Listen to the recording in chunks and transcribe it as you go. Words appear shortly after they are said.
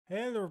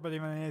Hello everybody,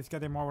 my name is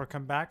Gademar.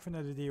 Welcome back for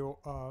another video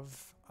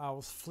of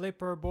House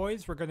Flipper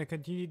Boys. We're gonna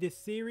continue this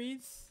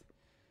series.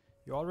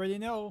 You already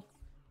know,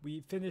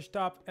 we finished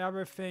up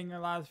everything in the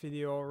last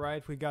video,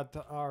 right? We got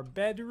our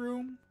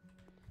bedroom,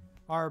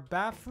 our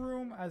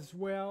bathroom as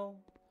well,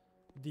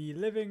 the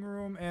living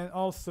room, and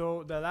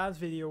also the last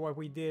video what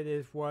we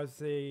did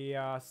was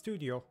a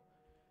studio.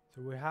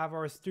 So we have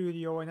our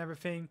studio and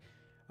everything.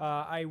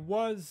 I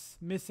was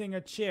missing a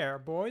chair,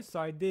 boys,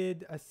 so I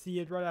did see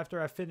it right after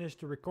I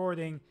finished the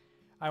recording.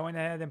 I went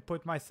ahead and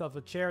put myself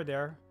a chair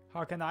there.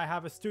 How can I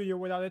have a studio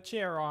without a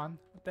chair on?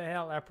 What the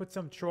hell? I put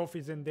some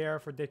trophies in there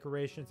for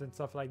decorations and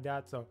stuff like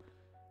that, so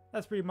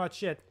that's pretty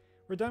much it.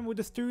 We're done with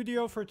the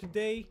studio for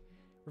today.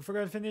 We're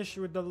going to finish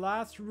with the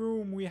last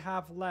room we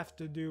have left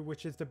to do,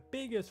 which is the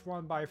biggest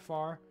one by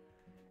far.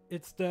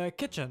 It's the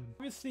kitchen.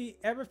 Obviously,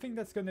 everything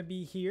that's going to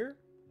be here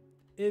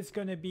is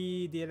going to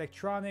be the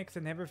electronics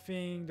and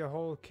everything, the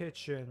whole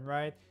kitchen,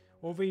 right?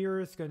 Over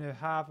here is going to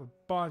have a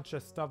bunch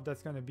of stuff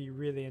that's going to be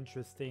really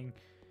interesting.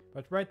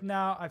 But right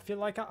now, I feel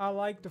like I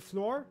like the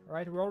floor,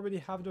 right? We already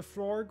have the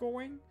floor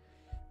going.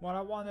 What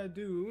I want to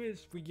do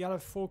is we got to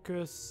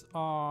focus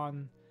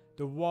on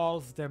the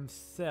walls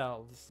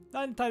themselves.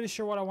 Not entirely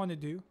sure what I want to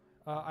do.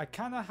 I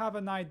kind of have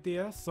an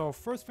idea. So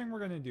first thing we're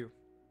going to do,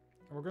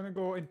 we're going to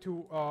go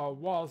into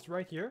walls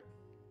right here.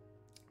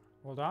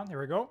 Hold on,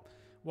 here we go.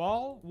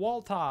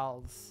 Wall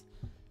tiles.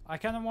 I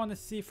kind of want to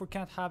see if we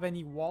can't have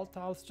any wall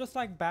tiles, just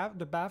like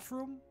the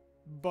bathroom,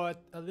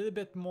 but a little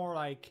bit more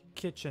like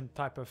kitchen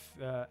type of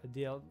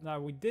deal. Now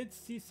we did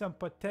see some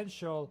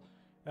potential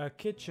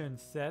kitchen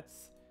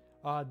sets.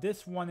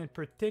 This one in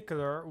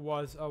particular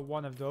was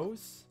one of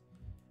those.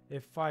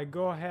 If I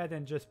go ahead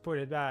and just put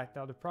it back,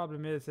 now the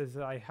problem is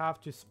I have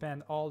to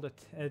spend all the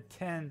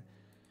 10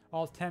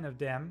 of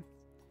them.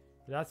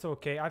 That's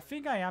okay. I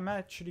think I am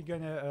actually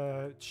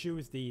gonna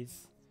choose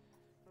these.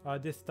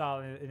 This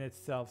tile in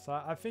itself, so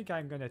I think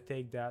I'm gonna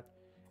take that.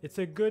 It's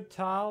a good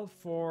tile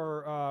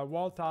for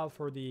wall tile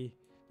for the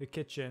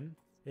kitchen.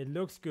 It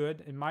looks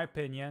good in my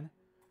opinion.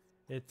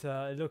 It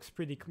looks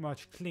pretty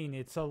much clean.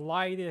 It's a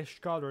lightish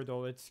color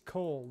though. It's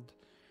cold,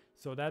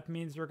 so that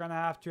means we're gonna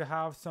have to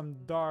have some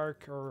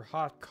dark or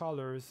hot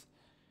colors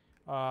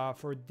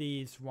for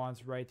these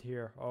ones right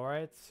here. All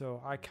right,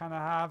 so I kind of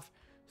have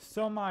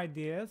some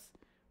ideas,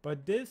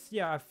 but this,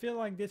 yeah, I feel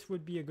like this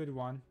would be a good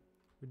one.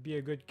 Would be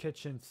a good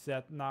kitchen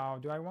set. Now,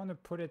 do I want to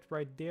put it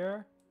right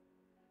there?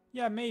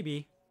 Yeah,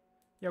 maybe.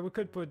 Yeah, we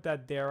could put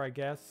that there, I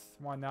guess.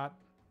 Why not?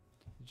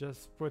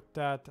 Just put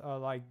that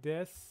like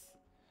this.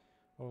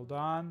 Hold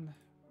on.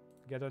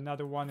 Get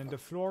another one in the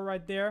floor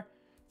right there.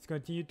 Let's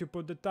continue to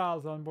put the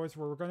tiles on, boys.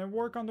 We're going to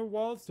work on the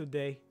walls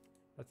today.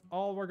 That's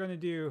all we're going to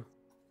do.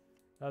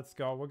 Let's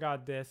go. We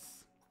got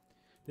this.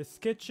 This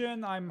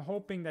kitchen, I'm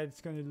hoping that it's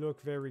going to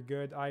look very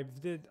good. I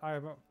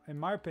have, in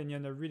my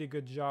opinion, a really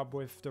good job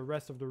with the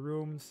rest of the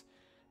rooms.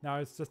 Now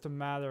it's just a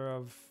matter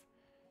of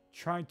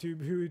trying to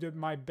do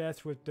my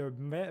best with the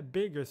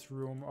biggest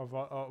room of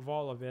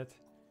all of it,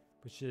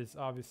 which is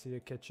obviously the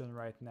kitchen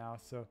right now.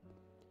 So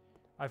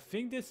I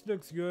think this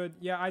looks good.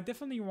 Yeah, I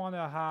definitely want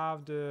to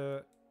have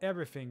the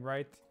everything,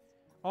 right?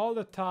 All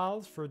the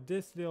tiles for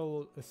this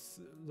little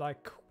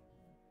like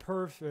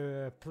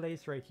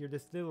place right here,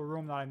 this little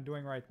room that I'm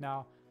doing right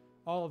now,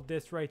 all of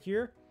this right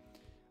here,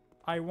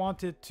 I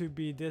want it to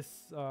be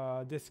this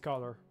this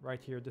color right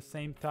here, the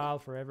same tile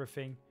for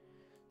everything,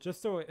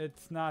 just so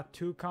it's not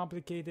too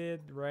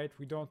complicated, right?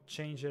 We don't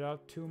change it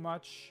up too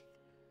much.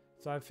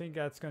 So I think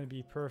that's going to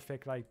be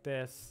perfect like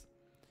this.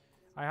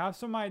 I have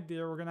some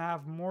idea. We're going to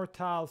have more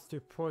tiles to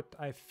put,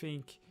 I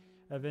think,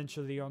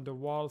 eventually on the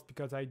walls,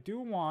 because I do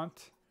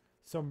want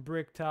some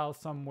brick tiles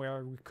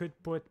somewhere. We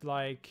could put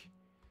like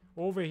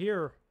over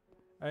here.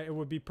 It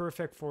would be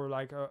perfect for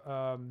like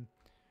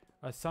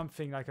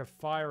something like a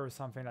fire or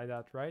something like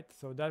that, right?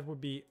 So that would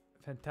be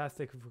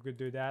fantastic if we could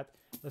do that.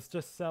 Let's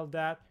just sell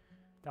that.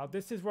 Now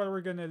this is what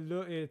we're gonna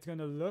look. It's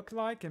gonna look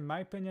like. In my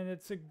opinion,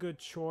 it's a good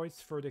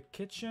choice for the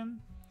kitchen.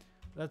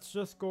 Let's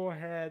just go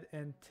ahead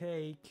and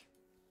take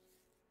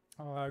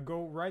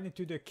go right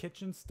into the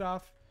kitchen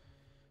stuff.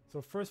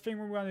 So first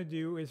thing we want to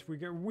do is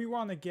we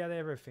want to get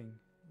everything.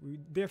 We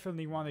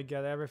definitely want to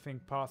get everything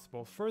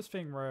possible. First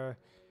thing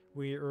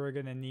we are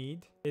gonna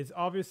need is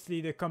obviously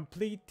the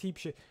complete teep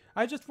sheet.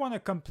 I just want a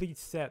complete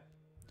set.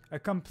 A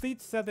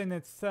complete set in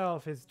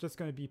itself is just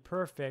gonna be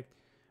perfect.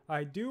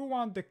 I do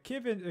want the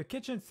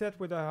kitchen set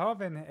with a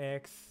oven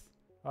X.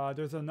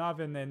 There's an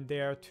oven in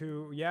there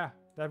too. Yeah,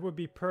 that would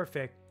be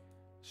perfect.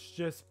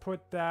 Just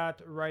put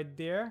that right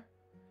there.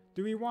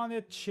 Do we want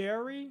it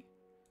cherry?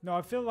 No,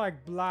 I feel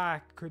like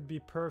black could be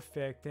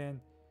perfect. And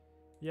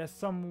yes,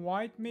 some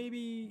white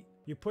maybe.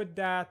 You put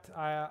that,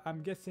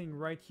 I'm guessing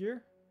right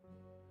here.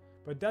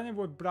 But then it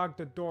would block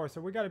the door,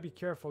 so we gotta be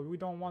careful. We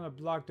don't want to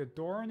block the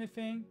door or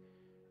anything.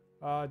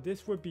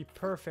 This would be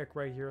perfect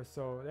right here.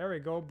 So there we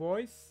go,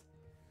 boys.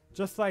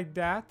 Just like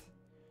that.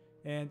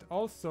 And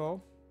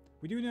also,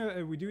 we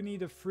do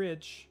need a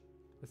fridge.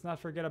 Let's not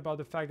forget about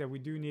the fact that we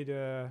do need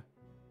a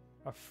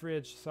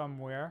fridge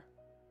somewhere.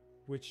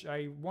 which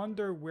I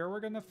wonder where we're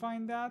gonna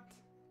find that.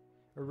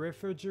 A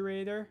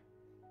refrigerator.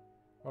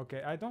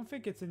 Okay, I don't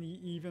think it's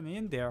even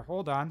in there.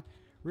 Hold on.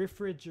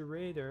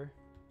 Refrigerator.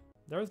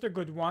 There's the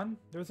good one.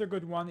 There's a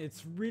good one.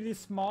 It's really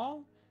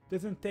small.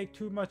 Doesn't take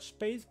too much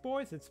space,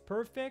 boys. It's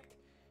perfect.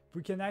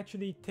 We can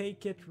actually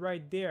take it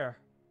right there.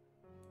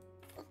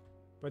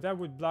 But that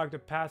would block the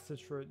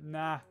passage for...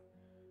 Nah.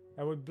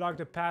 That would block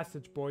the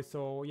passage, boys.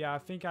 So, yeah, I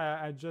think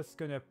I'm just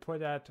gonna put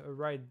that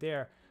right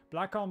there.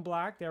 Black on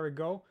black. There we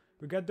go.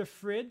 We got the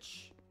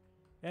fridge.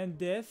 And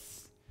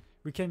this.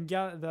 We can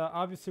get the...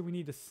 Obviously, we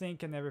need the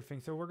sink and everything.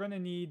 So, we're gonna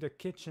need the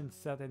kitchen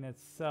set in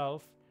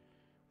itself.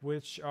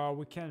 Which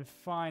we can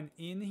find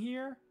in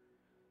here.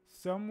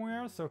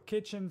 Somewhere. So,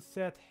 kitchen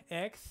set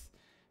X.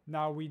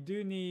 Now, we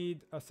do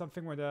need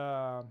something with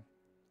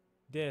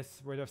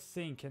this. With a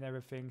sink and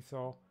everything.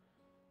 So...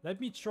 Let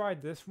me try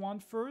this one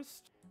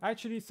first.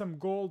 Actually, some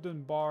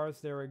golden bars.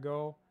 There we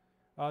go.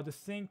 The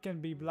sink can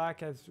be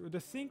black as...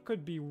 The sink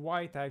could be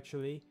white,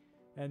 actually.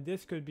 And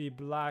this could be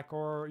black.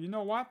 Or, you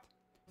know what?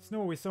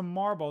 Snow with some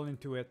marble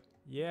into it.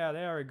 Yeah,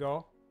 there we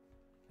go.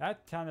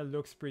 That kind of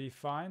looks pretty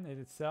fine in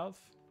itself.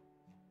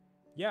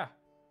 Yeah.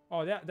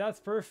 Oh, that's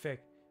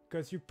perfect.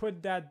 Because you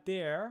put that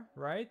there,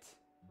 right?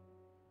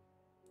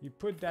 You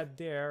put that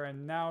there.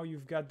 And now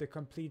you've got the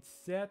complete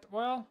set.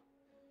 Well...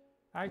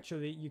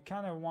 Actually, you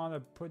kind of want to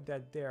put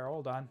that there.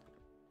 Hold on.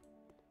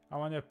 I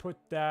want to put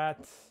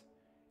that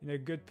in a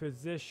good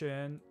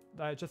position.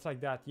 Just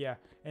like that, yeah.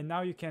 And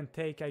now you can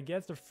take, I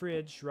guess, the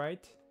fridge,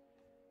 right?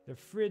 The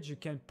fridge, you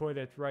can put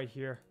it right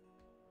here.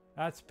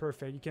 That's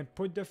perfect. You can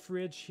put the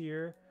fridge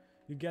here.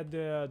 You get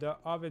the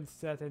oven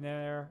set in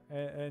there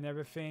and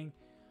everything.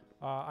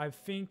 I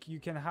think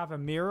you can have a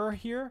mirror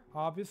here,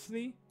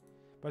 obviously.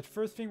 But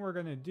first thing we're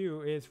going to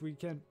do is we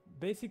can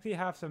basically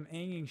have some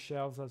hanging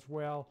shelves as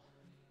well.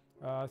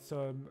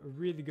 Some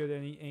really good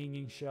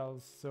hanging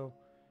shelves. So,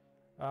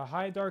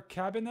 high dark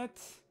cabinet.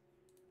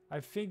 I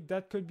think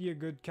that could be a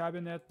good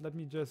cabinet. Let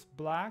me just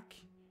black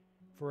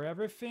for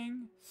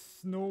everything.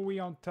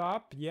 Snowy on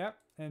top. Yep.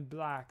 And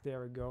black.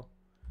 There we go.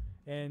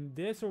 And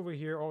this over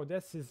here. Oh,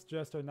 this is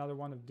just another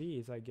one of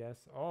these, I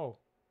guess. Oh.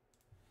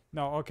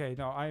 No, okay.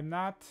 No, I'm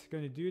not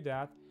going to do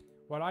that.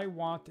 What I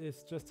want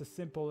is just a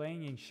simple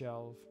hanging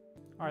shelf.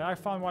 Alright, I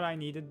found what I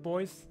needed,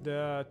 boys.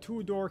 The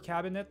 2-door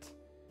cabinet.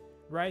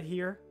 Right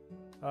here.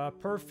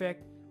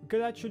 Perfect. We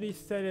could actually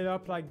set it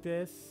up like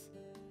this,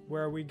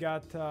 where we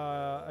got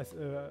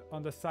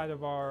on the side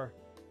of our,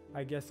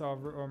 I guess,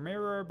 our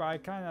mirror. But I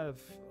kind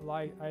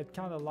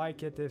of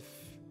like it if.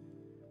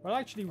 Well,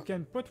 actually, we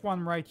can put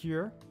one right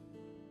here.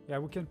 Yeah,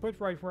 we can put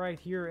right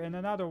here, and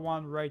another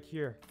one right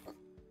here.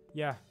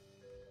 Yeah,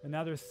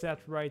 another set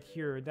right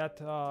here.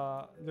 That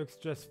looks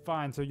just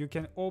fine. So you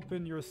can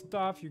open your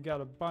stuff. You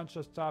got a bunch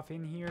of stuff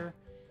in here,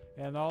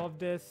 and all of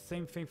this.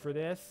 Same thing for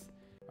this.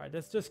 Alright,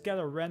 let's just get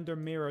a render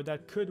mirror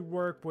that could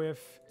work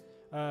with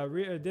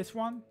this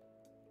one.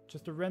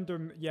 Just a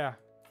render, yeah.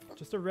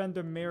 Just a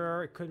render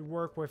mirror. It could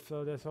work with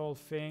this whole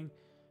thing.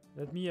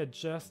 Let me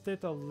adjust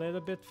it a little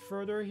bit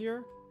further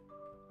here.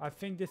 I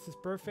think this is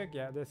perfect.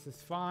 Yeah, this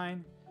is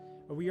fine.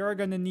 We are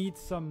gonna need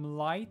some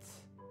light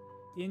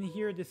in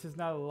here. This is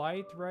not a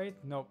light, right?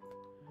 Nope.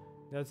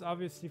 That's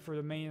obviously for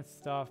the main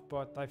stuff,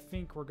 but I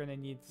think we're gonna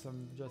need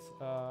some just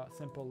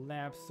simple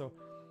lamps. So,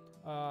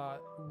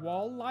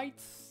 wall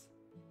lights.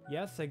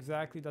 Yes,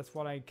 exactly. That's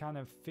what I kind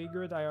of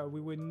figured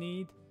we would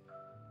need.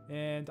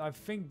 And I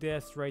think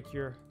this right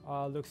here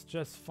looks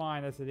just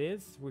fine as it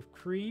is with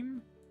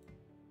cream.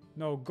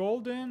 No,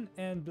 golden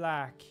and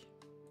black.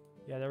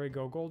 Yeah, there we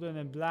go. Golden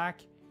and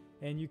black.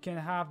 And you can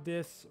have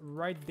this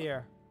right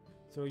there.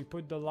 So you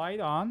put the light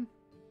on.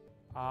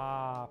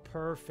 Ah,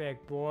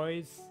 perfect,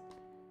 boys.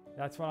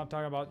 That's what I'm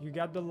talking about. You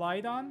got the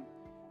light on.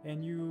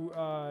 And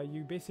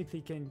you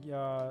basically can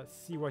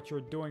see what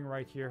you're doing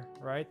right here,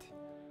 right?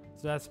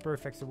 So that's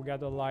perfect. So we got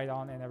the light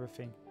on and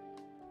everything.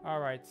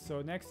 Alright,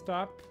 so next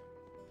up,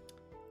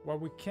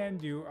 what we can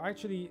do,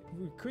 actually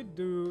we could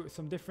do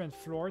some different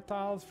floor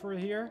tiles for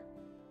here,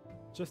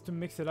 just to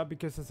mix it up,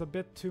 because it's a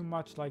bit too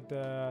much like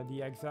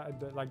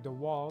the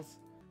walls.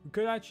 We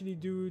could actually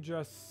do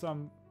just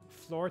some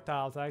floor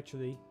tiles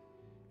actually,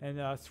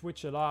 and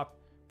switch it up.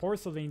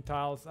 Porcelain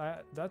tiles,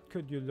 that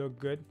could look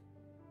good.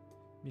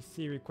 Let me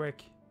see real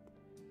quick.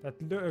 That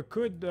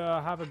could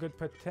have a good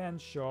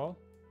potential.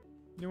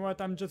 You know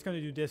what? I'm just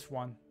gonna do this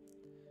one.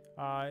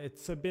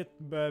 It's a bit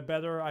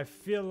better. I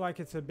feel like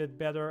it's a bit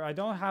better. I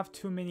don't have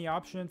too many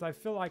options. I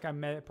feel like I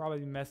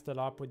probably messed it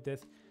up with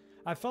this.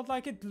 I felt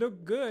like it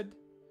looked good,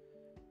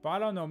 but I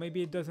don't know.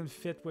 Maybe it doesn't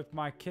fit with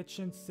my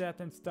kitchen set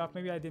and stuff.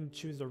 Maybe I didn't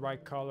choose the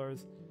right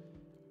colors.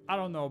 I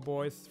don't know,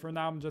 boys. For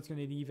now, I'm just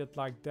gonna leave it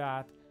like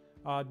that.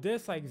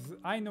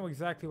 I know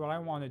exactly what I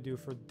want to do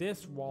for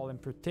this wall in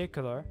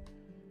particular.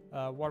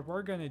 What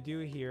we're gonna do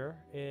here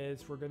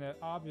is we're gonna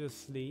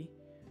obviously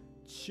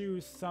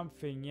choose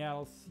something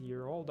else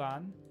here. Hold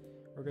on.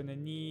 We're gonna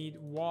need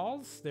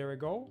walls. There we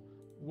go.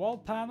 Wall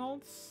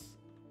panels.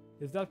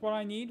 Is that what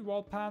I need?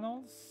 Wall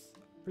panels?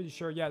 Pretty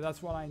sure. Yeah,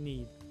 that's what I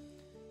need.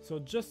 So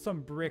just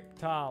some brick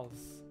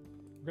tiles.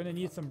 We're gonna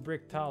need some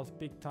brick tiles,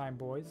 big time,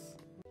 boys.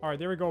 All right,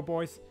 there we go,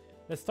 boys.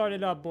 Let's start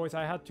it up, boys.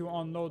 I had to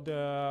unload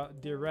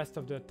the rest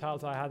of the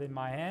tiles I had in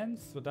my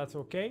hands, so that's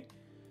okay.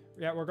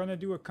 Yeah, we're gonna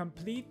do a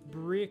complete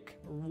brick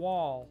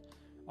wall,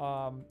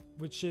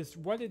 which is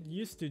what it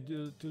used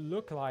to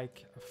look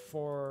like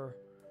for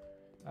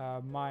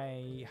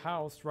my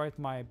house, right?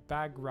 My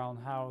background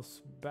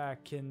house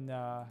back in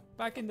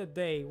the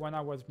day when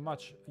I was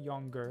much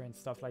younger and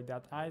stuff like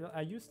that.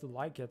 I used to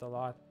like it a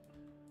lot.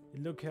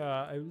 It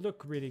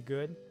looked really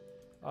good.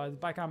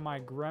 Back on my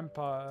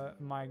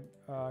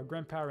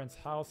grandparents'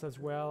 house as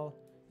well.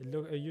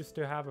 It used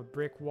to have a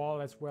brick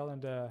wall as well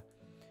in the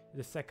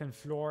second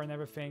floor and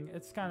everything.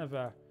 It's kind of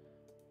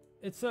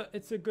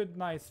it's a good,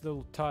 nice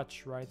little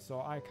touch, right?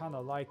 So I kind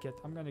of like it.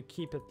 I'm gonna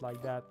keep it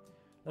like that.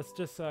 Let's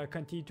just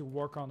continue to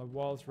work on the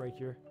walls right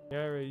here.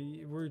 There,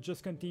 we're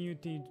just continue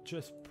to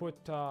just put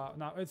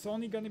now it's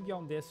only gonna be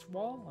on this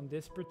wall, on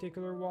this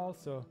particular wall,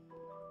 so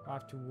I don't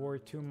have to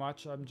worry too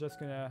much. I'm just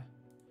gonna,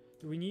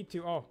 do we need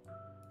to, oh,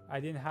 I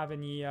didn't have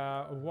any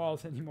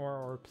walls anymore,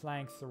 or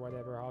planks, or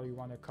whatever, how you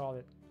want to call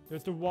it.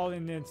 There's the wall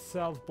in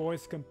itself,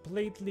 boys.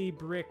 Completely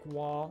brick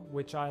wall,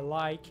 which I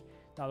like.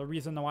 Now, the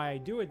reason why I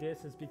do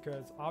this is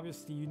because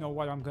obviously you know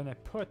what I'm going to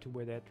put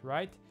with it,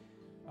 right?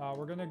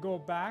 We're going to go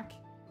back.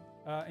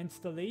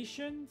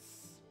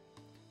 Installations.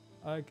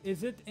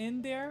 Is it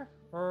in there?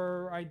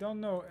 Or, I don't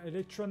know.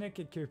 Electronic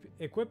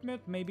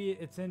equipment? Maybe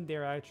it's in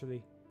there,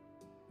 actually.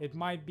 It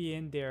might be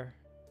in there.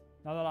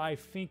 Now that I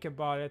think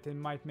about it, it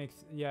might make...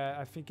 Yeah,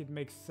 I think it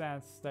makes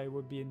sense that it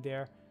would be in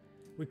there.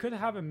 We could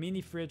have a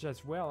mini fridge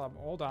as well.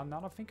 Hold on, now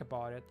that I think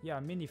about it. Yeah,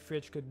 a mini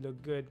fridge could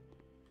look good.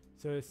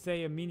 So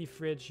say a mini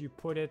fridge, you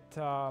put it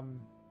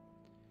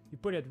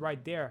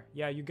right there.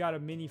 Yeah, you got a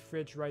mini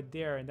fridge right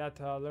there, and that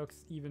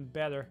looks even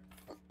better.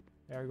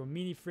 There we go,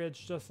 mini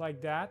fridge just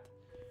like that.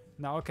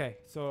 Now, okay,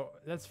 so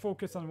let's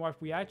focus on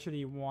what we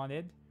actually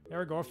wanted. There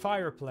we go, a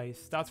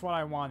fireplace. That's what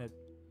I wanted.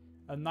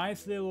 A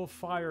nice little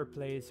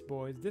fireplace,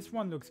 boys. This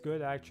one looks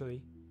good,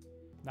 actually.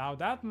 Now,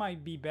 that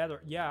might be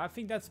better. Yeah, I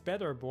think that's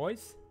better,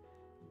 boys.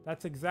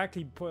 That's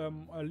exactly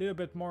a little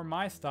bit more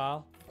my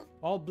style.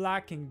 All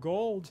black and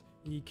gold.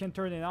 You can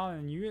turn it on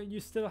and you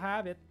still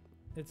have it.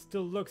 It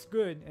still looks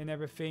good and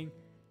everything.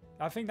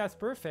 I think that's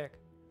perfect.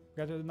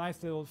 Got a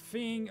nice little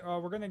thing.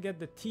 We're gonna get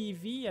the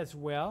TV as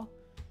well.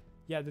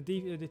 Yeah, the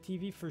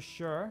TV for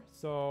sure.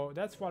 So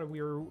that's what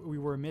we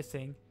were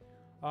missing.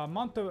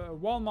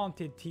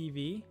 Wall-mounted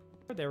TV.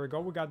 There we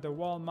go. We got the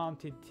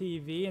wall-mounted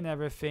TV and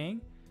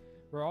everything.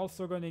 We're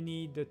also gonna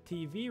need the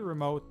TV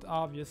remote,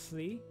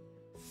 obviously.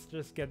 Let's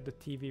just get the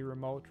TV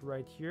remote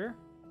right here.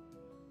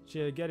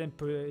 Should get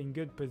in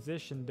good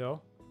position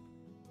though.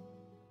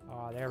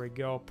 There we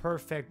go.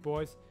 Perfect,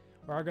 boys.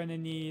 We're gonna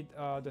need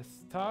the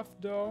stuff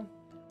though.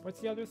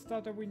 What's the other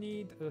stuff that we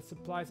need?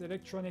 Supplies,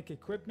 electronic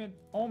equipment,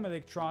 home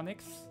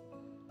electronics,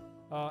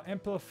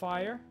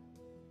 amplifier.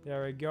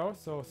 There we go.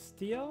 So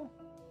steel,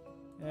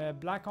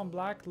 black on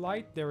black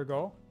light. There we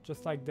go.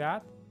 Just like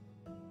that.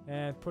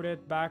 And put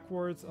it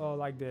backwards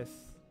like this.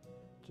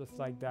 Just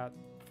like that.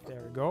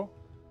 There we go.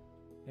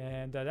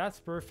 And that's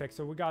perfect.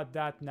 So we got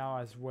that now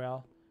as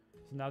well.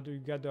 So now we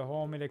got the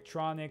home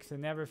electronics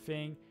and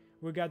everything.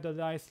 We got the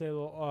nice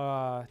little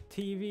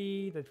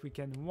TV that we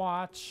can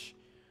watch.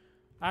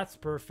 That's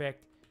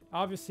perfect.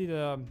 Obviously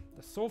the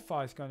sofa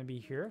is going to be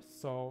here.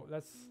 So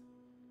let's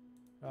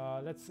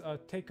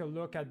take a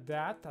look at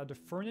that, at the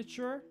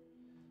furniture.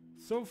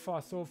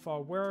 Sofa,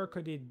 where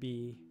could it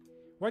be?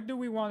 What do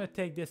we want to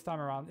take this time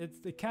around?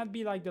 It can't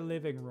be like the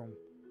living room.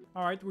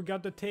 All right, we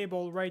got the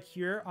table right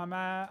here. I'm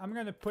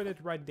gonna put it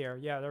right there.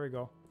 Yeah, there we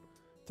go.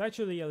 It's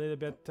actually a little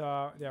bit,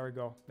 there we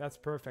go. That's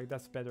perfect,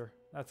 that's better.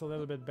 That's a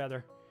little bit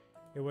better.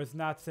 It was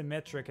not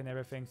symmetric and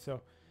everything.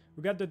 So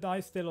we got the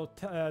nice little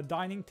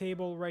dining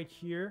table right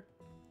here.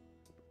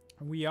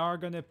 We are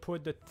gonna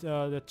put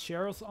the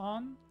chairs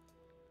on.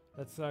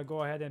 Let's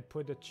go ahead and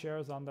put the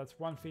chairs on. That's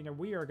one thing that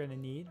we are gonna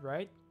need,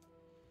 right?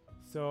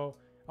 So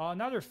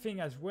another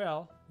thing as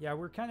well. Yeah,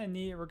 we're gonna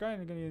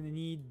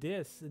need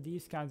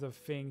these kinds of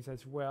things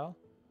as well.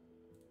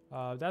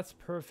 That's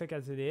perfect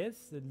as it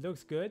is. It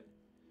looks good.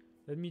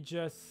 Let me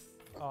just,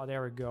 oh,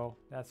 there we go.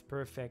 That's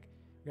perfect.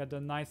 We got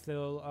the nice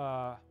little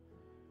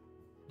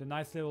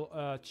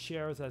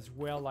chairs as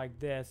well, like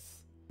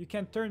this. You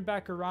can turn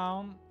back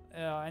around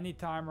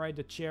anytime, right?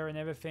 The chair and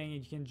everything.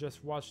 You can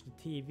just watch the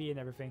TV and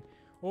everything.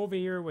 Over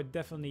here would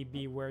definitely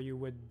be where you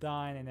would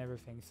dine and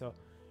everything. So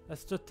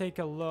let's just take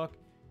a look.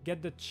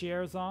 Get the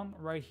chairs on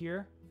right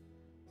here.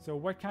 So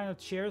what kind of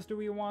chairs do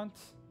we want?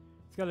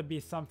 It's gotta be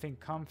something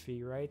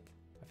comfy, right?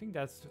 I think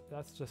that's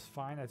just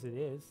fine as it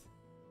is.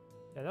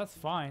 Yeah, that's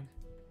fine.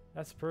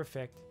 That's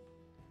perfect.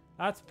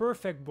 That's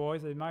perfect,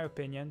 boys, in my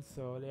opinion.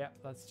 So yeah,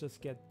 let's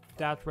just get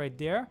that right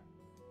there.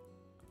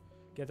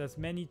 Get as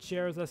many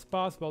chairs as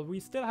possible. We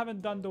still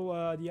haven't done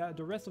the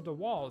rest of the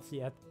walls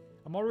yet.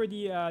 I'm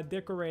already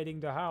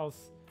decorating the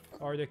house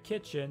or the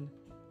kitchen,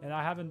 and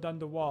I haven't done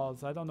the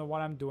walls. I don't know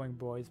what I'm doing,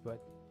 boys,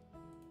 but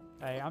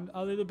hey, I'm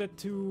a little bit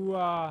too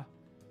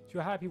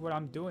happy what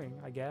I'm doing,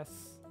 I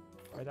guess.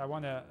 Right, I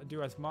want to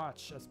do as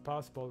much as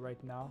possible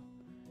right now.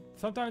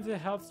 Sometimes it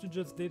helps to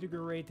just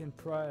decorate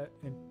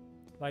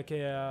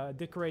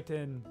decorate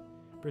in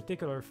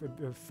particular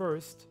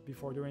first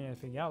before doing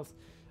anything else.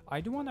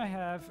 I do want to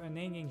have an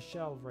hanging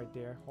shelf right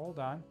there. Hold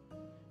on.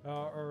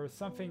 Or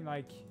something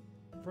like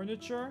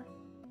furniture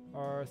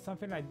or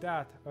something like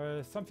that.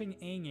 Or something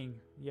hanging.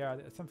 Yeah,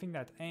 something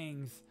that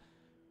hangs.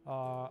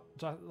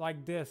 Just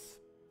like this,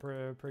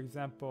 for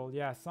example.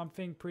 Yeah,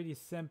 something pretty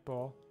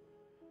simple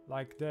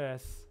like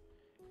this.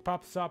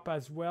 Pops up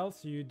as well,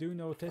 so you do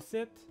notice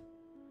it.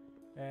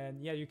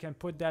 And yeah, you can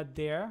put that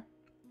there.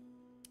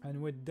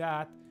 And with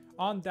that,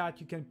 on that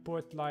you can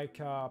put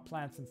like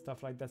plants and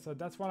stuff like that. So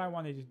that's what I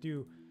wanted to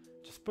do.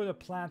 Just put a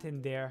plant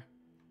in there.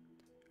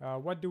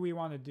 What do we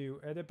want to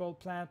do? Edible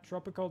plant,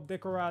 tropical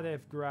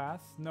decorative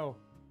grass. No.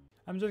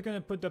 I'm just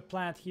gonna put the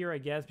plant here, I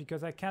guess,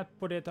 because I can't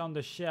put it on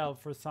the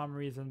shelf for some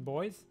reason,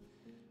 boys.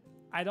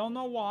 I don't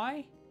know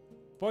why,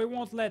 but it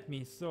won't let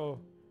me. So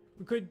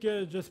we could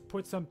just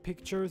put some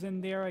pictures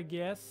in there, I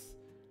guess.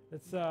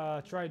 Let's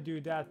try to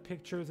do that.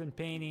 Pictures and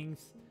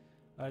paintings.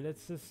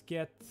 Let's just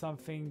get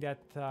something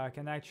that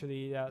can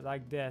actually,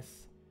 like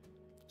this.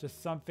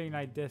 Just something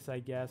like this, I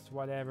guess.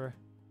 Whatever.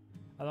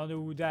 I don't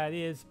know who that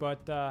is,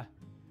 but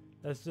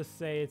let's just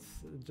say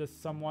it's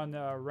just someone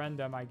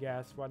random, I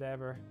guess.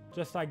 Whatever.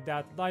 Just like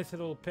that. Nice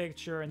little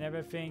picture and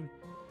everything.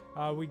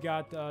 We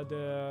got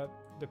the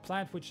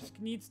plant, which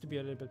needs to be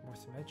a little bit more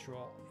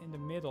symmetrical. In the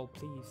middle,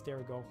 please. There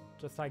we go.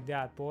 Just like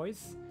that,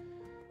 boys.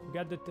 We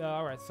got the...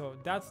 Alright, so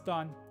that's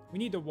done. We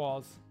need the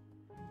walls.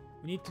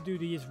 We need to do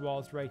these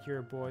walls right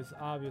here, boys,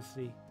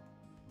 obviously.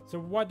 So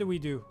what do we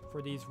do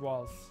for these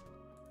walls?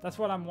 That's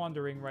what I'm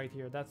wondering right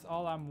here. That's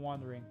all I'm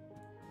wondering.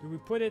 Do we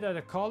put it at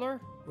a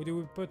color? Or do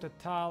we put a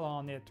tile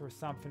on it or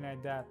something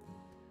like that?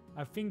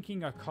 I'm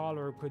thinking a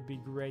color could be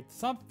great.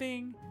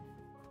 Something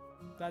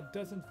that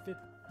doesn't fit,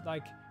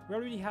 like, we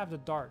already have the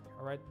dark,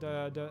 alright?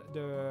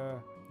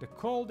 The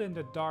cold and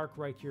the dark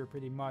right here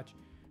pretty much.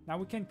 Now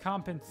we can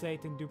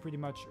compensate and do pretty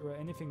much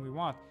anything we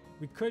want.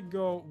 We could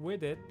go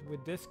with it,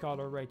 with this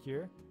color right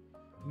here.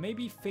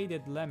 Maybe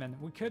faded lemon.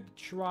 We could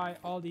try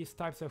all these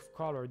types of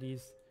color.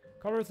 These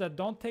colors that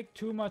don't take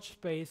too much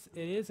space.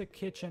 It is a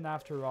kitchen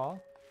after all.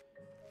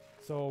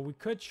 So we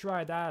could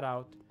try that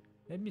out.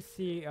 Let me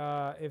see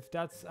if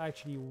that's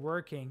actually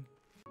working.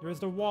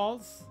 There's the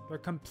walls. They're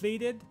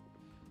completed.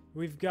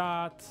 We've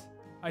got...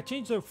 I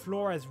changed the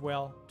floor as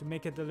well to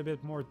make it a little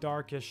bit more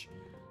darkish.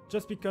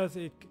 Just because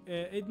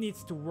it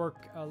needs to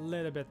work a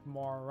little bit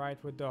more,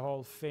 right, with the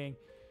whole thing.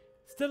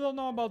 Still don't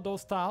know about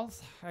those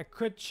tiles. I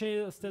could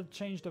still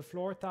change the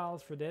floor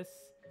tiles for this.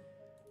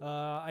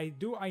 I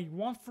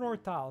want floor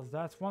tiles.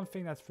 That's one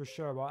thing that's for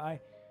sure. But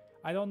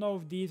I don't know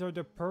if these are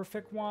the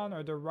perfect one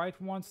or the right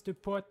ones to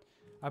put.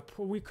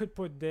 We could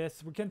put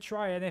this. We can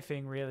try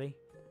anything, really.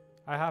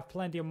 I have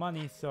plenty of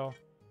money, so...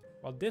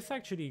 Well, this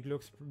actually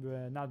looks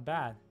not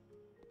bad.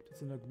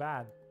 Doesn't look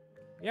bad.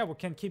 Yeah, we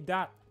can keep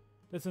that.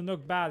 Doesn't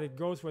look bad. It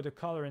goes with the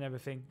color and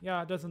everything.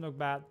 Yeah, it doesn't look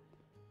bad.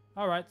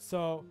 Alright,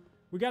 so...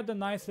 We got the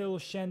nice little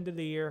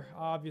chandelier,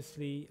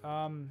 obviously.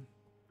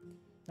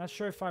 Not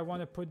sure if I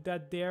want to put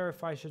that there,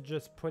 if I should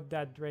just put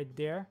that right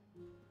there.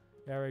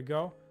 There we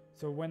go.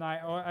 So when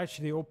I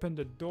actually open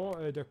the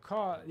door, the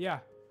car, yeah,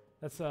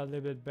 that's a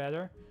little bit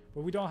better.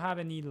 But we don't have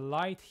any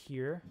light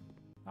here.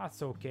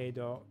 That's okay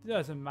though. It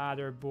doesn't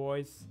matter,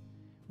 boys.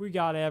 We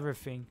got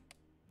everything.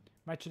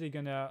 I'm actually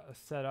gonna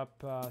set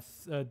up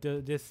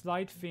this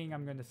light thing.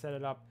 I'm gonna set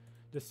it up.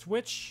 The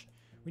switch.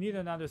 We need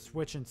another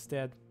switch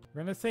instead.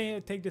 We're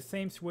gonna take the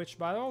same switch,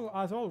 but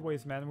as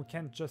always, man, we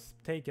can't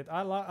just take it.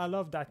 I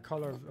love that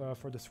color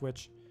for the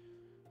switch.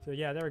 So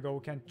yeah, there we go. We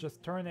can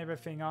just turn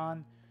everything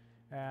on,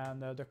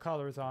 and the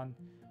color's on.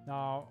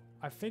 Now,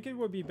 I think it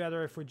would be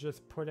better if we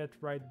just put it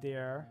right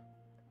there,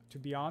 to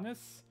be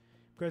honest,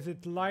 because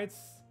it lights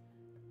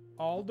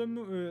all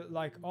the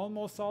like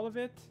almost all of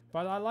it.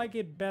 But I like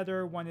it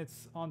better when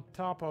it's on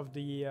top of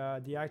the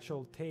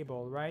actual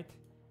table, right?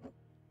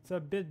 It's a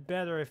bit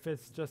better if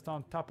it's just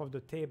on top of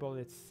the table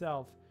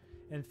itself.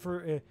 And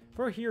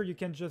for here, you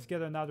can just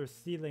get another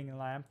ceiling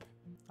lamp.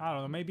 I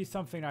don't know, maybe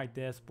something like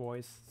this,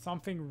 boys.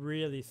 Something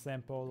really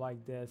simple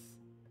like this.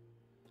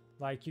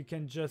 Like, you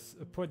can just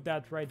put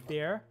that right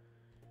there.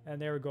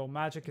 And there we go,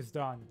 magic is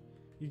done.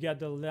 You get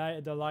the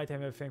light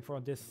and everything for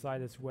this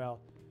side as well.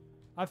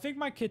 I think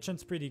my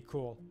kitchen's pretty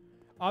cool.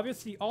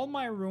 Obviously, all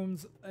my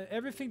rooms,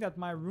 everything that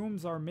my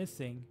rooms are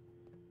missing,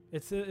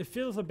 it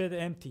feels a bit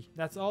empty.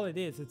 That's all it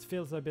is. It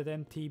feels a bit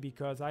empty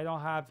because I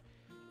don't have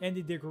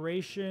any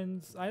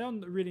decorations. I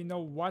don't really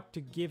know what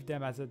to give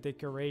them as a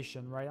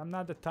decoration, right? I'm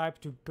not the type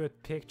to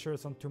put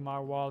pictures onto my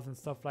walls and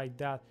stuff like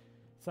that.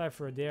 Aside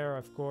for there,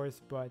 of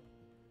course, but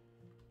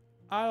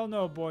I don't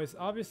know, boys.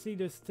 Obviously,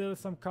 there's still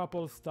some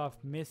couple stuff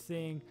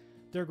missing,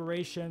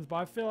 decorations, but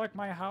I feel like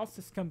my house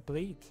is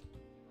complete.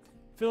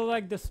 Feel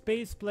like the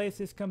space place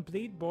is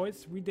complete,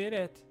 boys. We did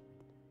it.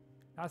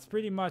 That's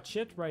pretty much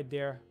it right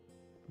there.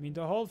 I mean,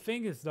 the whole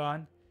thing is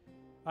done.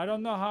 I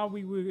don't know how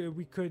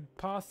we could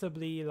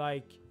possibly,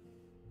 like...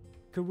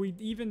 Could we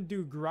even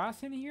do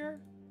grass in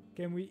here?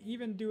 Can we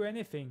even do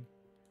anything?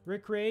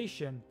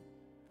 Recreation.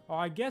 Oh,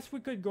 I guess we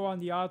could go on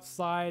the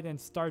outside and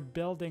start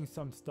building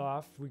some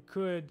stuff. We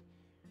could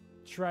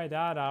try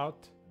that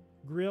out.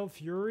 Grill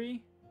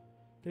Fury.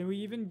 Can we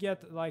even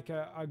get like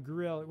a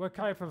grill? What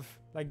type of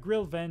like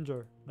grill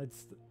vendor?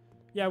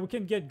 Yeah, we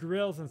can get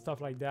grills and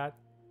stuff like that.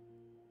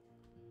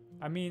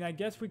 I mean, I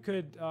guess we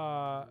could,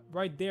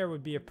 right there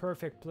would be a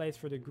perfect place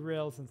for the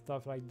grills and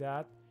stuff like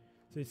that.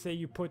 So you say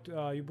you put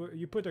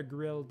a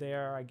grill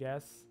there, I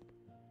guess.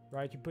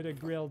 Right, you put a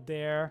grill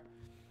there.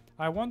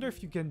 I wonder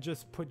if you can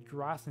just put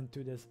grass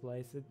into this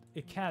place.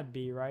 It can't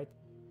be, right?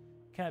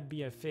 Can't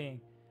be a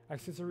thing.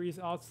 Accessories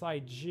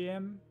outside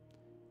gym.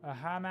 A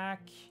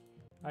hammock.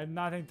 I'm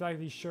not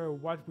entirely sure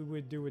what we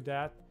would do with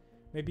that.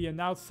 Maybe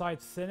an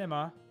outside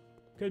cinema.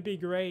 Could be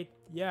great,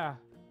 yeah.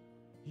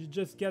 You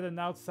just get an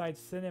outside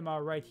cinema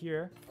right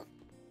here.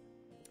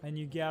 And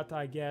you get,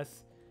 I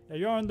guess... Yeah,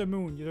 you're on the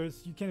moon.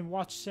 You can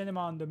watch cinema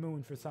on the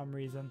moon for some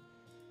reason.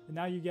 And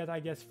now you get, I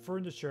guess,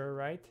 furniture,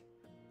 right?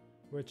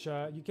 Which,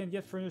 you can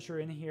get furniture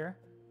in here.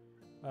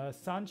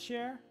 Sun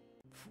chair?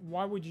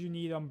 Why would you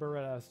need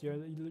umbrellas?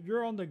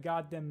 You're on the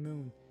goddamn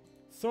moon.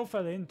 Sofa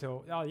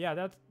lintel. Oh, yeah,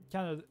 that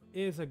kind of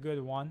is a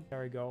good one.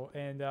 There we go.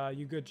 And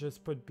you could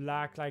just put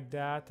black like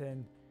that.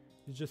 And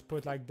you just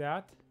put like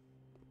that.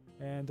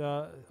 And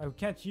I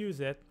can't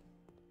use it.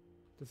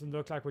 Doesn't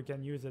look like we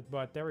can use it,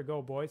 but there we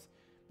go, boys.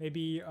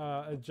 Maybe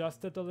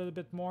adjust it a little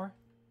bit more.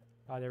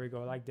 Ah, there we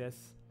go, like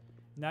this.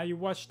 Now you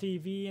watch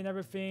TV and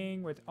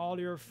everything with all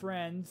your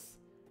friends.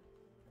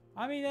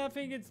 I mean, I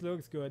think it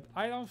looks good.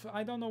 I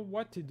don't know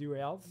what to do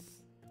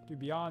else, to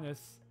be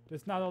honest.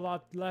 There's not a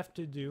lot left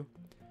to do.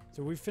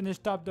 So we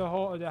finished up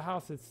the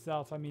house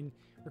itself. I mean,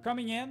 we're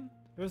coming in.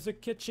 There's a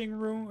kitchen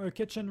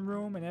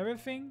room and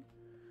everything.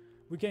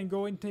 We can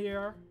go into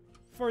here.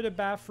 For the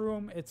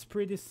bathroom, it's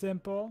pretty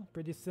simple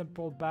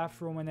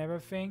bathroom and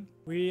everything.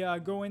 We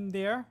go in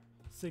there,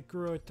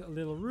 secret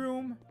little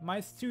room,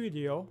 my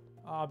studio,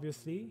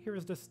 obviously.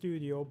 Here's the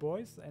studio,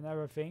 boys, and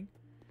everything.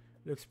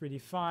 Looks pretty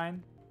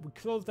fine. We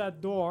close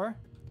that door.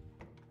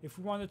 If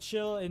we want to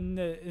chill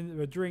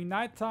during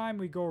nighttime,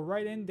 we go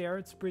right in there.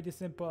 It's pretty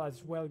simple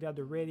as well. Got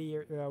the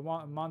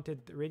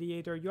mounted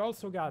radiator. You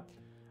also got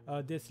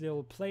this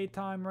little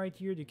playtime right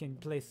here. You can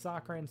play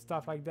soccer and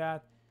stuff like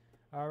that.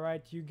 All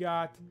right, you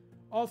got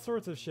all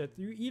sorts of shit.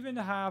 You even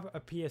have a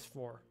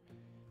PS4.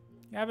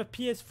 You have a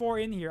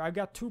PS4 in here. I've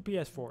got two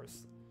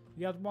PS4s.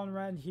 You got one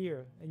right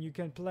here. And you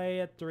can play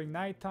it during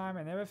nighttime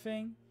and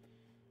everything.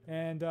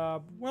 And,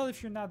 well,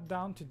 if you're not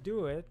down to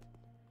do it,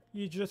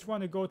 you just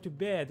want to go to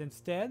bed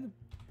instead.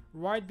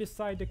 Right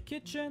beside the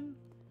kitchen,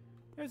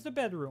 there's the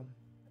bedroom.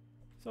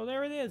 So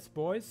there it is,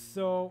 boys.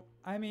 So,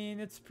 I mean,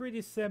 it's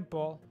pretty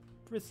simple.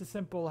 Pretty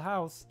simple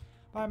house.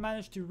 I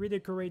managed to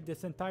redecorate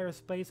this entire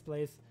space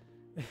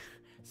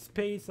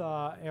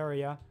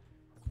area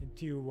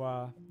into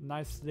a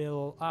nice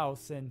little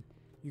house, and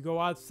you go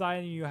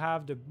outside and you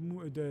have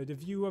the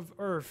view of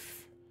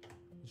Earth,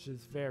 which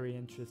is very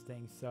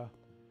interesting. So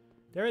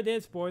there it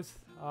is, boys.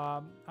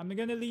 I'm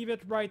gonna leave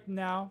it right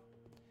now.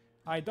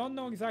 I don't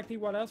know exactly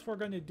what else we're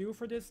gonna do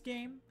for this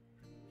game.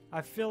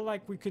 I feel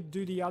like we could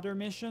do the other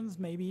missions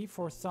maybe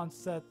for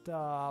Sunset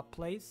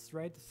Place,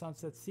 right? The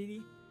Sunset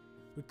City.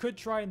 We could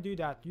try and do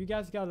that. You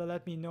guys gotta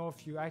let me know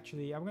if you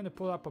actually... I'm gonna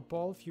pull up a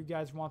poll if you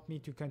guys want me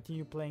to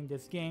continue playing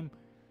this game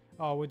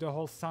with the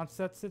whole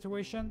sunset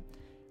situation.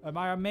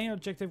 My main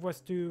objective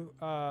was to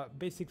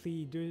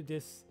basically do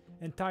this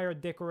entire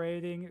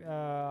decorating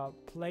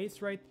place,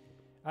 right?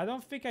 I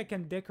don't think I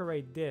can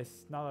decorate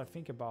this, now that I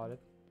think about it.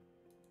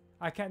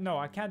 I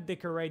can't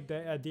decorate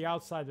the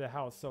outside of the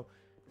house, so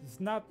there's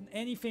not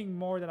anything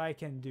more that I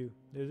can do.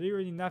 There's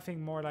literally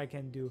nothing more that I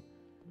can do.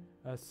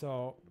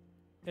 So...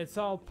 it's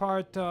all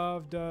part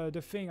of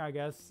the thing, I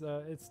guess.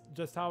 It's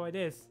just how it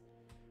is.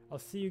 I'll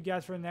see you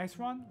guys for the next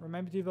one.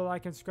 Remember to leave a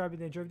like and subscribe if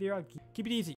you enjoyed the video. Keep it easy.